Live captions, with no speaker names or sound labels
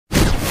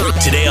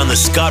Today on the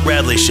Scott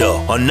Radley Show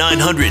on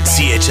 900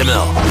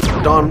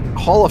 CHML. Don,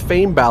 Hall of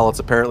Fame ballots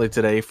apparently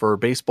today for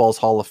baseball's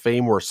Hall of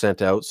Fame were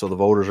sent out, so the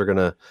voters are going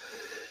to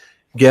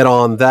get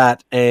on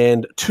that.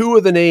 And two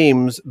of the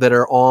names that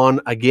are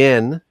on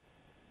again,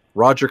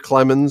 Roger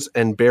Clemens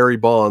and Barry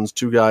Bonds,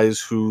 two guys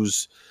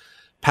whose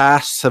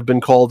pasts have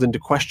been called into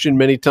question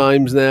many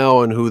times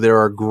now and who there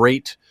are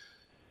great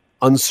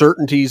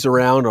uncertainties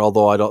around,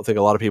 although I don't think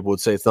a lot of people would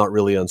say it's not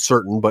really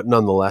uncertain, but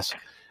nonetheless.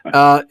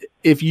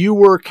 If you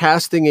were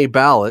casting a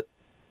ballot,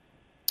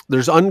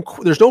 there's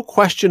no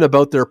question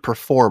about their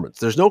performance.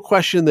 There's no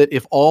question that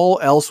if all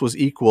else was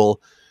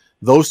equal,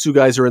 those two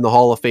guys are in the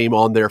Hall of Fame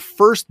on their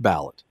first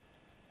ballot.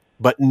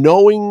 But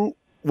knowing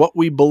what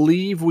we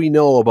believe we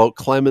know about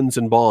Clemens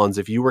and Bonds,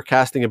 if you were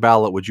casting a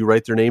ballot, would you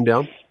write their name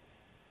down?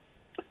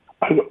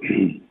 I'm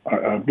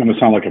going to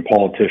sound like a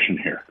politician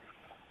here.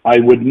 I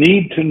would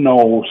need to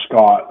know,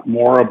 Scott,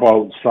 more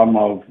about some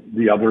of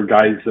the other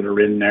guys that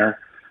are in there.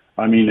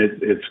 I mean,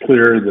 it's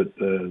clear that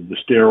the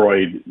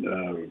steroid,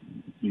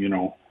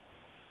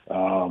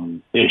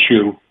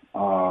 issue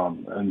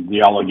and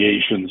the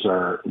allegations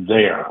are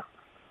there.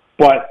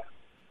 But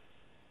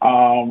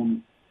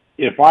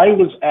if I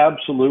was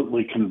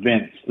absolutely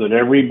convinced that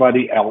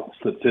everybody else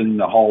that's in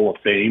the Hall of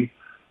Fame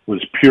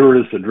was pure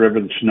as the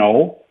driven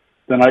snow,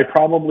 then I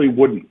probably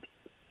wouldn't.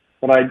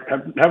 But I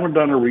haven't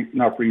done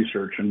enough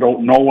research and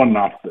don't know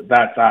enough that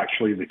that's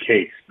actually the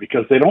case,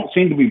 because they don't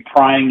seem to be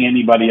prying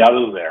anybody out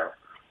of there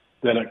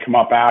that had come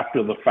up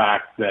after the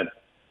fact that,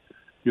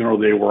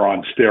 they were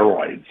on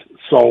steroids.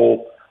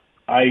 So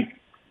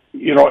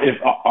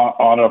if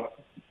on a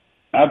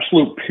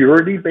absolute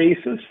purity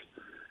basis,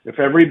 if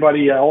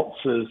everybody else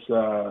is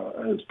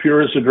as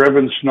pure as the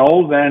driven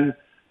snow, then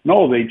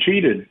no, they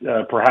cheated,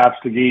 perhaps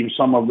to gain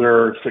some of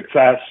their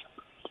success,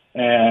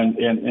 and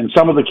in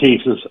some of the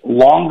cases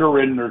longer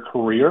in their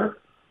career,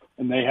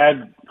 and they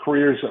had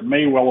careers that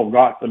may well have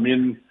got them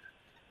into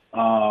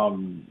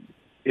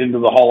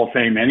the Hall of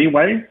Fame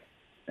anyway.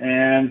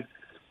 And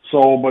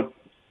so, but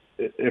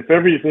if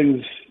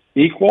everything's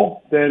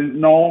equal, then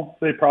no,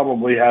 they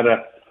probably had a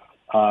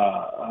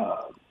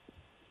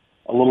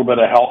little bit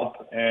of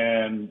help,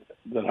 and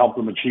that helped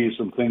them achieve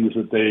some things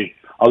that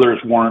others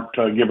weren't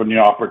given the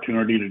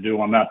opportunity to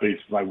do. On that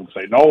basis, I would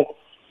say no.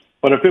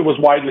 But if it was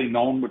widely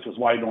known, which is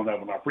why I don't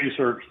have enough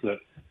research, that,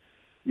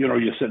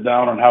 you sit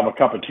down and have a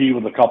cup of tea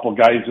with a couple of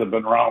guys that have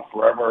been around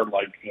forever,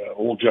 like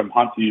old Jim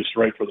Hunt, who used to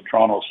write for the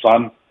Toronto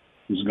Sun,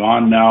 who's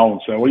gone now,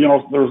 and say,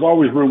 well, there was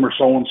always rumor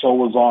so-and-so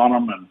was on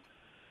them, and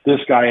this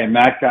guy and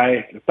that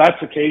guy. If that's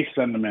the case,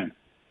 send them in.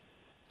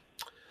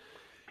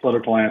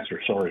 Political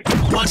answer, sorry.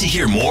 Want to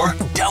hear more?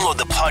 Download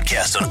the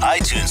podcast on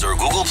iTunes or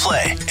Google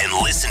Play and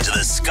listen to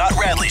the Scott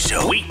Radley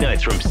Show.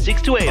 Weeknights from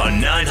 6 to 8 on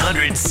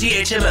 900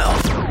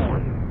 CHML.